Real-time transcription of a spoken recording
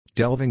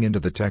Delving into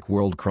the tech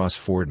world,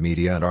 CrossFord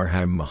Media and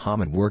Arham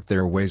Muhammad worked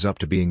their ways up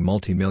to being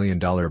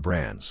multi-million-dollar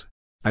brands.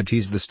 I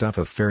tease the stuff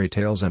of fairy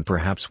tales and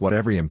perhaps what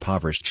every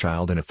impoverished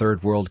child in a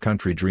third-world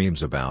country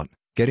dreams about,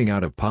 getting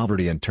out of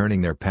poverty and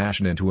turning their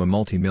passion into a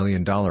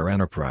multi-million-dollar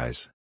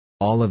enterprise.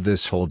 All of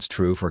this holds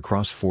true for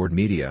CrossFord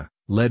Media,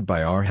 led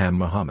by Arham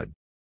Muhammad.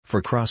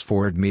 For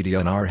CrossFord Media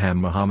and Arham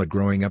Muhammad,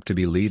 growing up to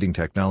be leading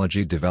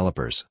technology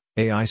developers,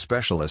 AI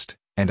specialists,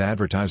 and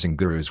advertising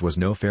gurus was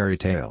no fairy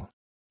tale.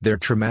 Their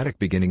traumatic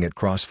beginning at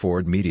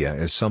CrossFord Media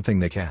is something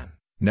they can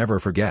never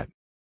forget.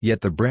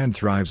 Yet the brand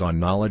thrives on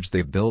knowledge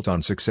they've built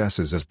on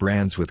successes as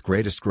brands with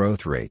greatest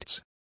growth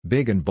rates.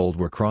 Big and bold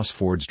were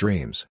CrossFord's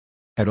dreams.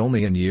 At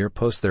only a year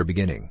post their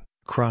beginning,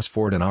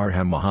 CrossFord and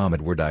Arham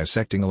Muhammad were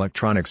dissecting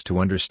electronics to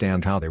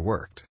understand how they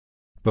worked.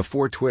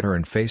 Before Twitter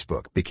and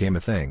Facebook became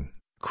a thing,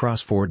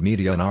 CrossFord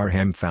Media and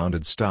Arham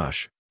founded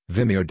Stosh,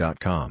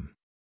 Vimeo.com,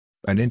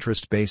 an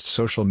interest-based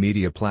social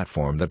media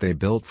platform that they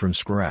built from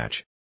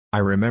scratch. I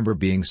remember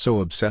being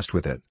so obsessed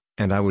with it,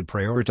 and I would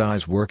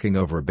prioritize working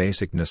over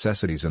basic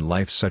necessities in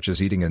life such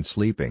as eating and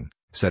sleeping,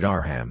 said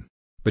Arham.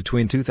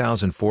 Between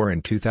 2004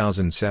 and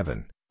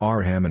 2007,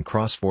 Arham and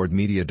CrossFord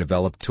Media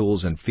developed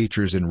tools and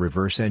features in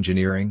reverse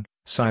engineering,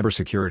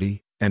 cybersecurity,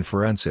 and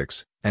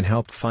forensics, and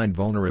helped find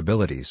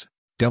vulnerabilities.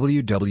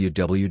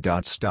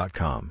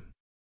 www.stosh.com.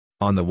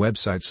 On the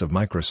websites of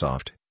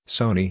Microsoft,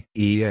 Sony,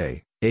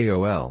 EA,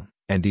 AOL,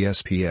 and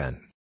ESPN.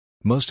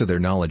 Most of their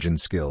knowledge and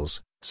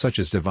skills, such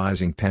as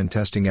devising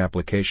pen-testing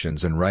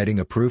applications and writing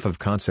a proof of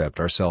concept,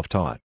 are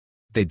self-taught.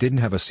 They didn't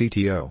have a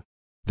CTO.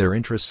 Their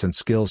interests and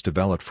skills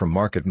developed from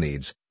market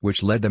needs,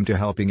 which led them to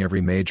helping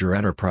every major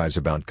enterprise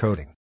about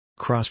coding.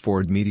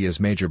 CrossFord Media's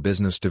major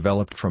business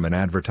developed from an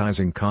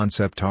advertising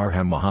concept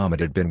Arham Muhammad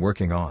had been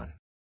working on.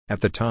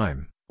 At the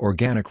time,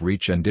 organic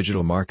reach and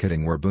digital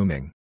marketing were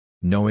booming.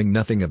 Knowing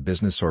nothing of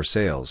business or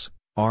sales,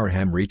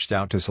 Arham reached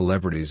out to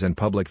celebrities and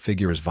public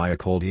figures via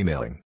cold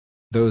emailing.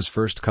 Those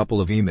first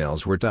couple of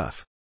emails were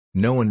tough.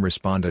 No one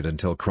responded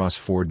until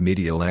CrossFord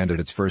Media landed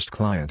its first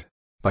client.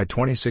 By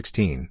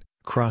 2016,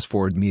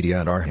 CrossFord Media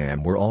and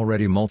Arham were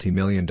already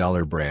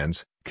multi-million-dollar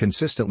brands,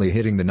 consistently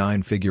hitting the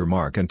nine-figure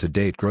mark and to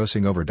date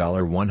grossing over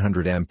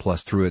 $100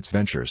 plus through its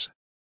ventures.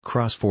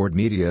 CrossFord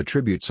Media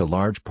attributes a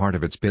large part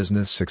of its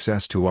business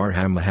success to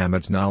Arham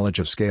Muhammad's knowledge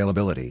of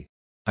scalability.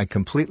 I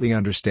completely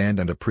understand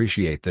and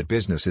appreciate that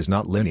business is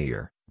not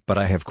linear, but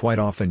I have quite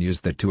often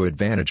used that to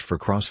advantage for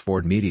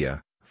CrossFord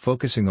Media,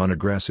 focusing on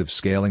aggressive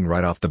scaling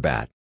right off the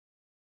bat.